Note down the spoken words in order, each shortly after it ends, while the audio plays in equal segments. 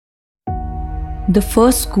The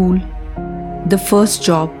first school, the first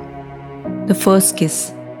job, the first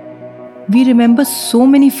kiss. We remember so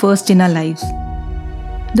many firsts in our lives.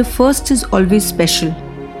 The first is always special.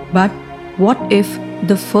 But what if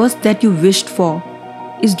the first that you wished for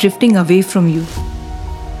is drifting away from you?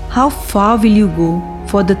 How far will you go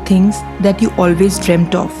for the things that you always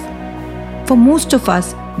dreamt of? For most of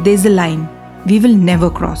us, there's a line we will never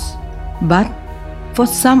cross. But for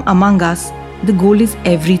some among us, the goal is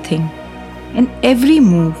everything. And every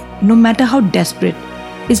move, no matter how desperate,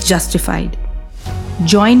 is justified.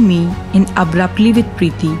 Join me in Abruptly with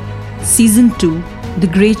Preeti, Season 2, The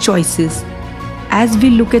Great Choices, as we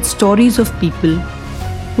look at stories of people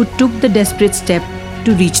who took the desperate step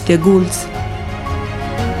to reach their goals.